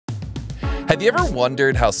Have you ever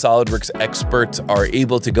wondered how SolidWorks experts are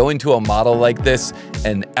able to go into a model like this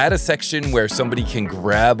and add a section where somebody can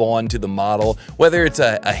grab onto the model, whether it's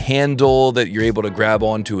a handle that you're able to grab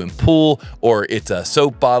onto and pull, or it's a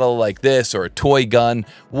soap bottle like this, or a toy gun,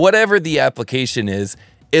 whatever the application is,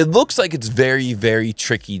 it looks like it's very, very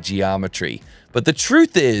tricky geometry. But the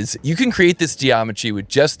truth is, you can create this geometry with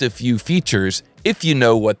just a few features if you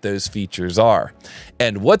know what those features are.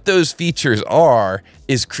 And what those features are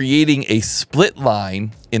is creating a split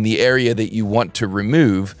line in the area that you want to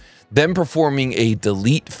remove, then performing a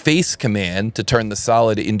delete face command to turn the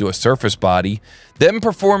solid into a surface body, then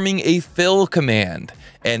performing a fill command.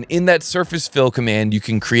 And in that surface fill command, you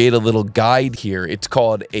can create a little guide here. It's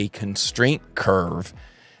called a constraint curve.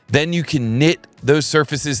 Then you can knit those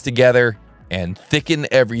surfaces together and thicken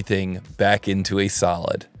everything back into a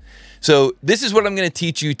solid. So this is what I'm going to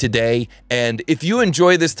teach you today. And if you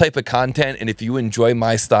enjoy this type of content, and if you enjoy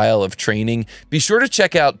my style of training, be sure to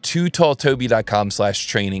check out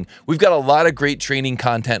tootalltoby.com/training. We've got a lot of great training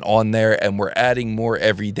content on there, and we're adding more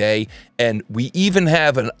every day. And we even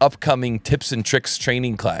have an upcoming tips and tricks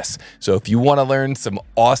training class. So if you want to learn some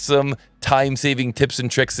awesome time-saving tips and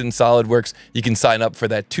tricks in SolidWorks, you can sign up for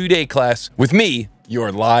that 2-day class with me,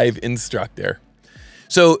 your live instructor.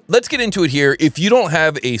 So let's get into it here. If you don't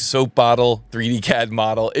have a soap bottle 3D CAD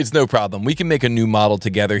model, it's no problem. We can make a new model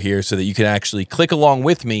together here so that you can actually click along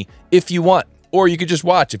with me if you want, or you could just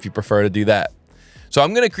watch if you prefer to do that. So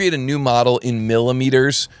I'm going to create a new model in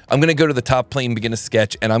millimeters. I'm going to go to the top plane, begin a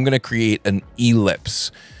sketch, and I'm going to create an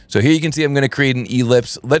ellipse. So here you can see I'm going to create an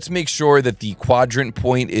ellipse. Let's make sure that the quadrant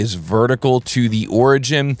point is vertical to the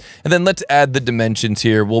origin. And then let's add the dimensions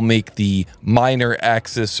here. We'll make the minor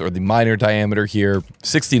axis, or the minor diameter here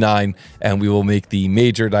 69, and we will make the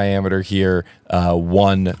major diameter here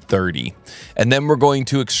 130. And then we're going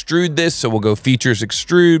to extrude this. So we'll go features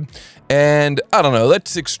extrude. And I don't know,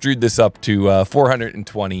 let's extrude this up to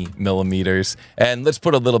 420 millimeters. And let's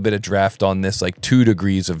put a little bit of draft on this, like 2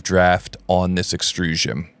 degrees of draft on this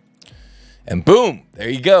extrusion. And boom, there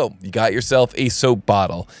you go. You got yourself a soap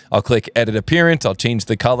bottle. I'll click edit appearance. I'll change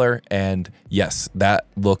the color. And yes, that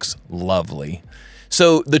looks lovely.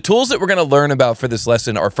 So the tools that we're going to learn about for this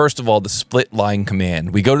lesson are, first of all, the split line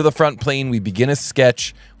command. We go to the front plane, we begin a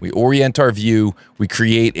sketch, we orient our view, we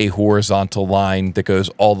create a horizontal line that goes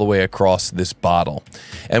all the way across this bottle.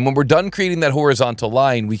 And when we're done creating that horizontal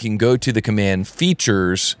line, we can go to the command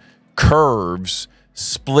features, curves,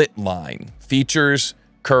 split line. Features,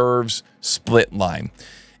 curves, split line.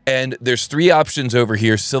 And there's 3 options over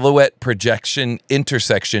here: silhouette, projection,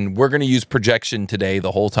 intersection. We're going to use projection today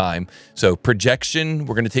the whole time. So projection,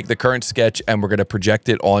 we're going to take the current sketch and we're going to project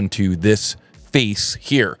it onto this face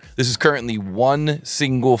here. This is currently one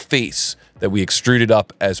single face that we extruded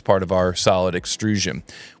up as part of our solid extrusion.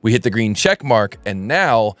 We hit the green check mark, and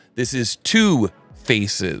now this is 2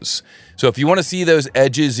 faces. So if you want to see those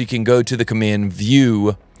edges, you can go to the command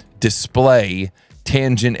view, display,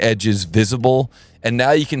 tangent edges visible. And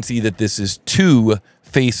now you can see that this is 2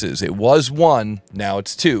 faces. It was 1, now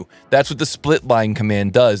it's 2. That's what the split line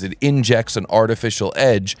command does. It injects an artificial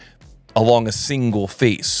edge along a single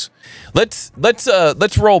face. Let's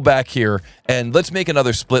roll back here and let's make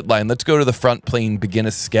another split line. Let's go to the front plane, begin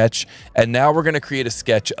a sketch, and now we're going to create a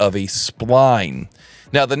sketch of a spline.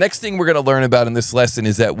 Now, the next thing we're going to learn about in this lesson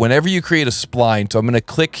is that whenever you create a spline, so I'm going to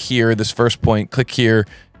click here, this first point, click here,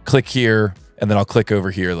 and then I'll click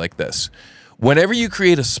over here like this. Whenever you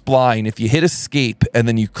create a spline, if you hit escape and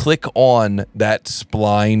then you click on that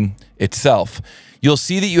spline itself, you'll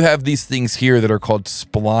see that you have these things here that are called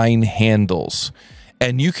spline handles.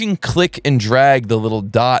 And you can click and drag the little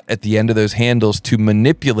dot at the end of those handles to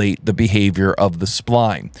manipulate the behavior of the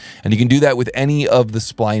spline. And you can do that with any of the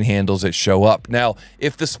spline handles that show up. Now,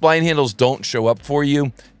 if the spline handles don't show up for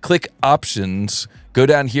you, click options, go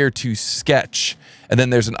down here to sketch, and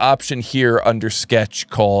then there's an option here under sketch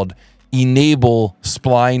called enable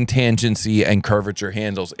spline tangency and curvature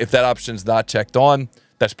handles. If that option's not checked on,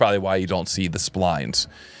 that's probably why you don't see the splines,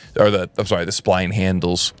 or the spline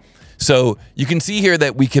handles. So you can see here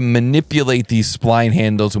that we can manipulate these spline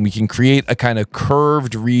handles and we can create a kind of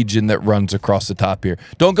curved region that runs across the top here.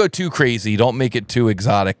 Don't go too crazy. Don't make it too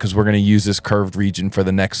exotic, because we're going to use this curved region for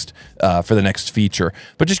the next feature.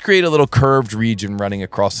 But just create a little curved region running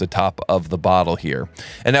across the top of the bottle here.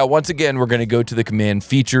 And now once again, we're going to go to the command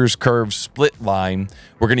features, curves, split line.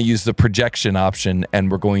 We're going to use the projection option and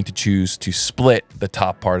we're going to choose to split the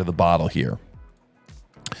top part of the bottle here.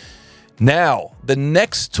 Now, the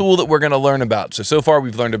next tool that we're going to learn about. So far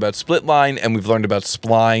we've learned about Spline and we've learned about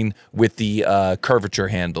Spline with the curvature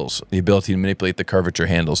handles, the ability to manipulate the curvature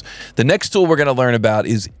handles. The next tool we're going to learn about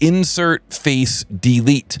is insert face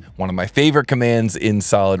delete, one of my favorite commands in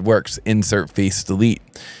SolidWorks, insert face delete.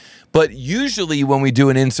 But usually when we do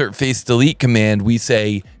an insert face delete command, we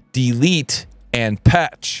say delete and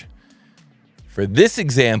patch. For this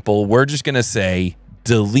example, we're just going to say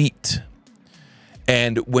delete.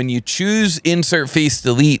 And when you choose insert face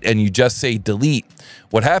delete and you just say delete,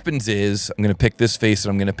 what happens is, I'm going to pick this face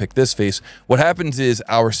and I'm going to pick this face. What happens is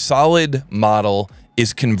our solid model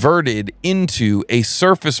is converted into a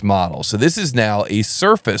surface model. So this is now a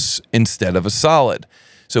surface instead of a solid.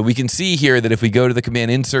 So we can see here that if we go to the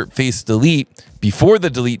command insert face delete, before the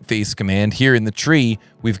delete face command here in the tree,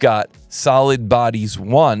 we've got solid bodies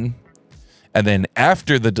 1. And then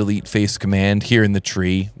after the delete face command here in the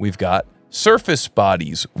tree, we've got surface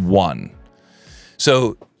bodies 1.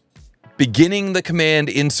 So beginning the command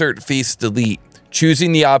insert face delete,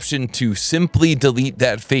 choosing the option to simply delete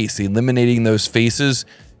that face, eliminating those faces,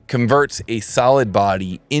 converts a solid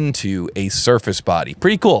body into a surface body.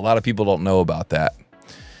 Pretty cool. A lot of people don't know about that.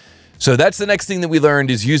 So that's the next thing that we learned,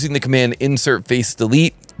 is using the command insert face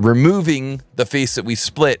delete, removing the face that we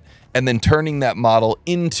split, and then turning that model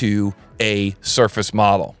into a surface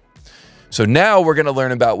model. So now we're going to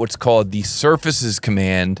learn about what's called the surfaces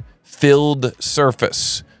command, filled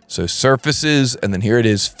surface. So surfaces, and then here it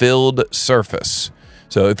is, filled surface.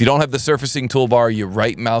 So if you don't have the surfacing toolbar, you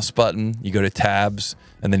right mouse button, you go to tabs,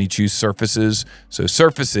 and then you choose surfaces. So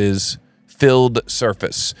surfaces, filled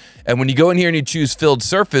surface. And when you go in here and you choose filled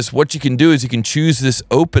surface, what you can do is you can choose this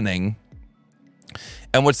opening.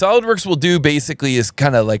 And what SolidWorks will do basically is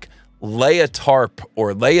kind of like lay a tarp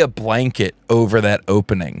or lay a blanket over that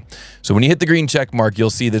opening. So when you hit the green check mark, you'll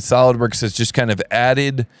see that SolidWorks has just kind of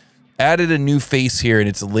added a new face here, and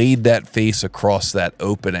it's laid that face across that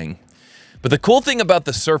opening. But the cool thing about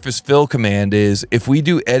the surface fill command is if we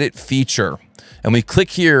do edit feature and we click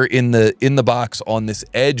here in the box on this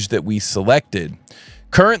edge that we selected,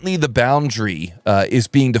 currently the boundary is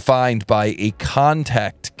being defined by a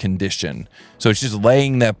contact condition. So it's just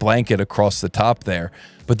laying that blanket across the top there.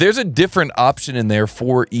 But there's a different option in there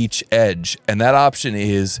for each edge, and that option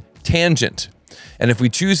is tangent. And if we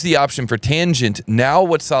choose the option for tangent, now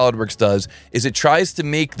what SolidWorks does is it tries to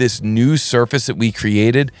make this new surface that we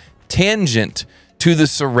created tangent to the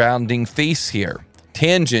surrounding face here.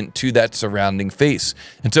 Tangent to that surrounding face.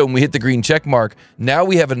 And so when we hit the green check mark, now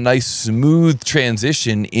we have a nice smooth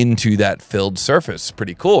transition into that filled surface.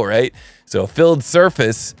 Pretty cool, right? So a filled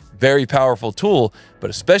surface, very powerful tool,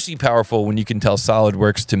 but especially powerful when you can tell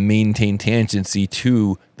SolidWorks to maintain tangency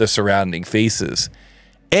to the surrounding faces.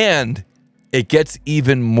 And it gets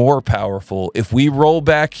even more powerful if we roll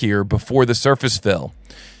back here before the surface fill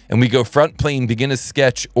and we go front plane, begin a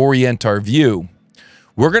sketch, orient our view.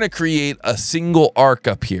 We're going to create a single arc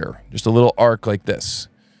up here, just a little arc like this.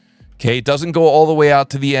 Okay, it doesn't go all the way out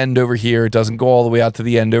to the end over here. It doesn't go all the way out to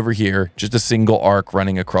the end over here. Just a single arc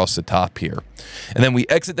running across the top here. And then we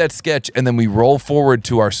exit that sketch and then we roll forward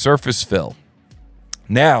to our surface fill.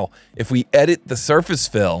 Now, if we edit the surface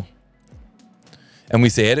fill and we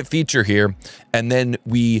say edit feature here, and then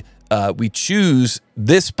we choose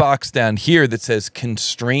this box down here that says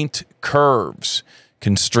constraint curves.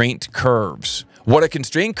 Constraint curves. What a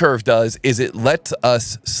constraint curve does is it lets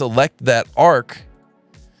us select that arc,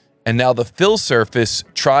 and now the fill surface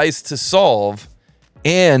tries to solve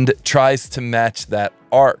and tries to match that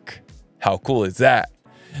arc. How cool is that?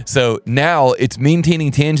 So now it's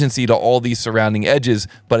maintaining tangency to all these surrounding edges,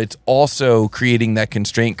 but it's also creating that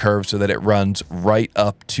constraint curve so that it runs right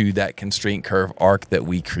up to that constraint curve arc that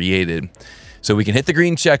we created. So we can hit the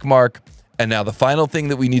green check mark. And now the final thing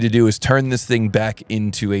that we need to do is turn this thing back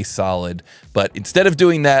into a solid. But instead of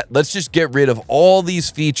doing that, let's just get rid of all these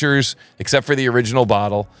features except for the original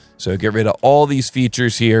bottle. So get rid of all these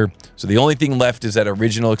features here. So the only thing left is that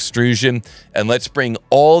original extrusion. And let's bring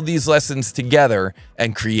all these lessons together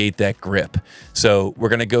and create that grip. So we're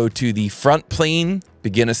going to go to the front plane,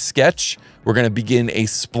 begin a sketch. We're going to begin a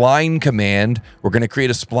spline command. We're going to create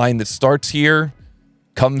a spline that starts here,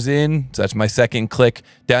 comes in, so that's my second click.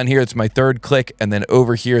 Down here, it's my third click, and then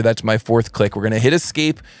over here, that's my fourth click. We're going to hit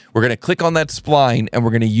escape. We're going to click on that spline, and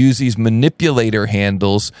we're going to use these manipulator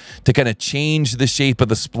handles to kind of change the shape of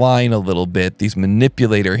the spline a little bit, these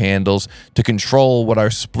manipulator handles to control what our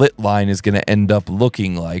split line is going to end up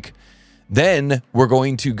looking like. Then we're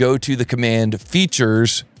going to go to the command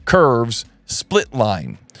features, curves, split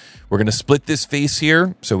line. We're going to split this face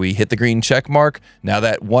here. So we hit the green check mark. Now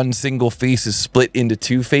that one single face is split into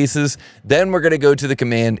two faces. Then we're going to go to the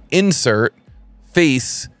command insert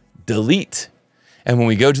face delete. And when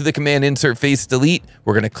we go to the command insert face delete,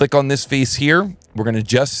 we're going to click on this face here. We're going to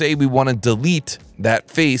just say we want to delete that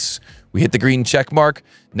face. We hit the green check mark.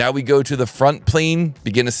 Now we go to the front plane,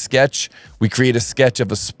 begin a sketch. We create a sketch of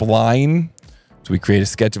a spline. So we create a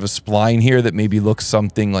sketch of a spline here that maybe looks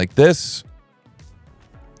something like this.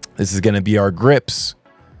 This is going to be our grips.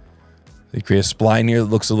 They create a spline here that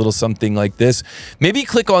looks a little something like this. Maybe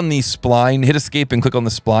click on the spline, hit escape and click on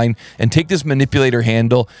the spline and take this manipulator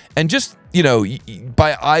handle and just, you know,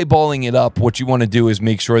 by eyeballing it up, what you want to do is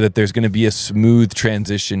make sure that there's going to be a smooth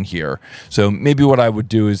transition here. So maybe what I would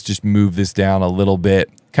do is just move this down a little bit,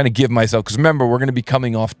 kind of give myself, because remember, we're going to be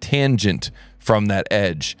coming off tangent from that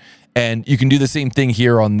edge. And you can do the same thing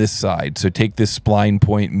here on this side. So take this spline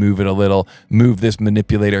point, move it a little, move this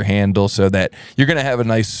manipulator handle so that you're going to have a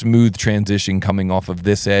nice smooth transition coming off of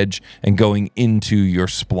this edge and going into your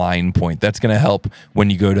spline point. That's going to help when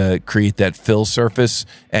you go to create that fill surface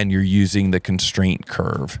and you're using the constraint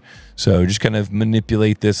curve. So just kind of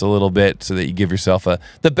manipulate this a little bit so that you give yourself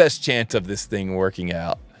the best chance of this thing working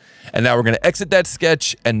out. And now we're going to exit that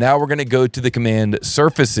sketch, and now we're going to go to the command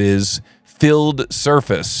surfaces filled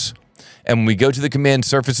surface. And when we go to the command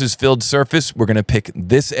surfaces filled surface, we're going to pick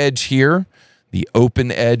this edge here, the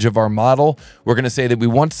open edge of our model. We're going to say that we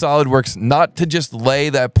want SolidWorks not to just lay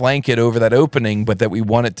that blanket over that opening, but that we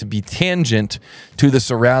want it to be tangent to the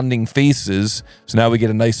surrounding faces. So now we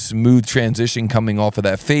get a nice smooth transition coming off of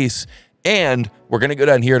that face. And we're going to go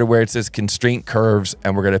down here to where it says constraint curves,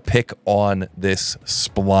 and we're going to pick on this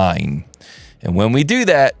spline. And when we do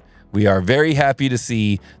that, we are very happy to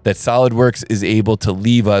see that SolidWorks is able to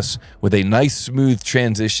leave us with a nice smooth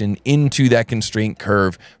transition into that constraint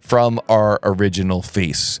curve from our original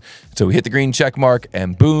face. So we hit the green check mark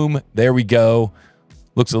and boom, there we go.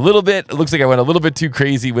 Looks like I went a little bit too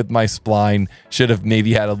crazy with my spline. Should have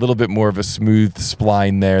maybe had a little bit more of a smooth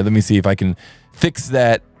spline there. Let me see if I can fix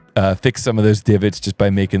that, fix some of those divots just by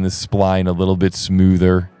making the spline a little bit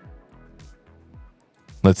smoother.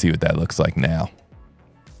 Let's see what that looks like now.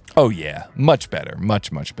 Oh yeah, much better,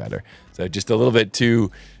 much better. So just a little bit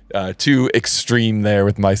too extreme there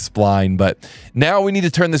with my spline, but now we need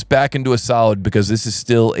to turn this back into a solid because this is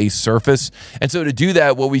still a surface. And so to do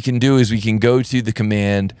that, what we can do is we can go to the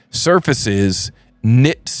command surfaces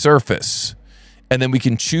knit surface, and then we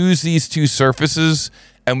can choose these two surfaces,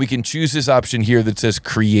 and we can choose this option here that says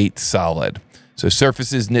create solid. So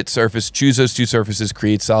surfaces knit surface, choose those two surfaces,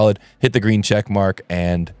 create solid, hit the green check mark,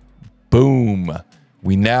 and boom.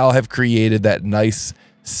 We now have created that nice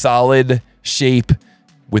solid shape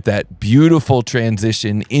with that beautiful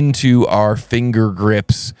transition into our finger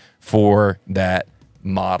grips for that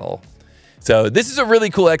model. So this is a really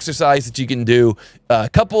cool exercise that you can do. A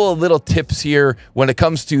couple of little tips here when it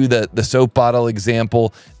comes to the soap bottle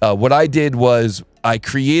example. What I did was I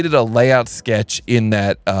created a layout sketch in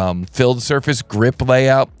that filled surface grip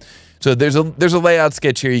layout. So there's a layout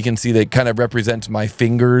sketch here you can see that kind of represents my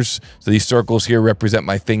fingers. So these circles here represent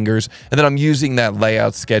my fingers. And then I'm using that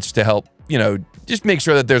layout sketch to help, you know, just make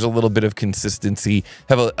sure that there's a little bit of consistency.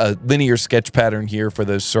 Have a linear sketch pattern here for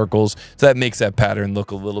those circles. So that makes that pattern look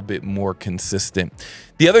a little bit more consistent.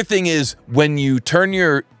 The other thing is when you turn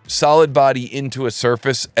your solid body into a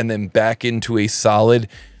surface and then back into a solid,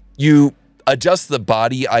 you adjust the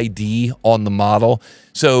body ID on the model.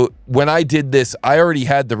 So when I did this, I already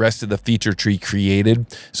had the rest of the feature tree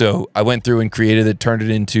created. So I went through and created it, turned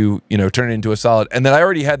it into a solid. And then I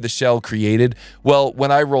already had the shell created. Well,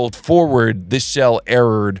 when I rolled forward, this shell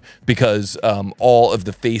errored because all of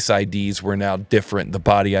the face IDs were now different. The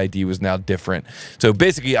body ID was now different. So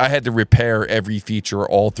basically I had to repair every feature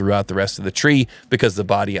all throughout the rest of the tree because the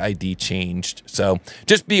body ID changed. So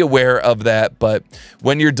just be aware of that. But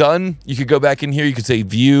when you're done, you could go back in here. You could say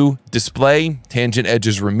view, display, tangent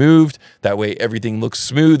edges removed. That way everything looks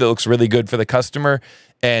smooth. It looks really good for the customer.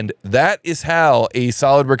 And that is how a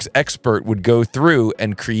SolidWorks expert would go through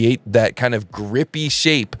and create that kind of grippy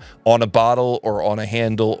shape on a bottle or on a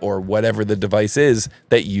handle or whatever the device is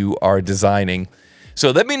that you are designing.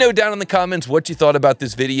 So let me know down in the comments what you thought about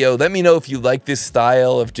this video. Let me know if you like this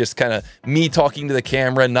style of just kind of me talking to the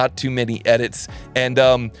camera, not too many edits. And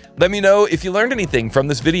let me know if you learned anything from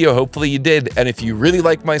this video. Hopefully you did. And if you really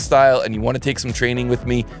like my style and you want to take some training with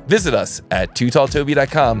me, visit us at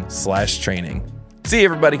tootalltoby.com/training. See you,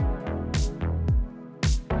 everybody.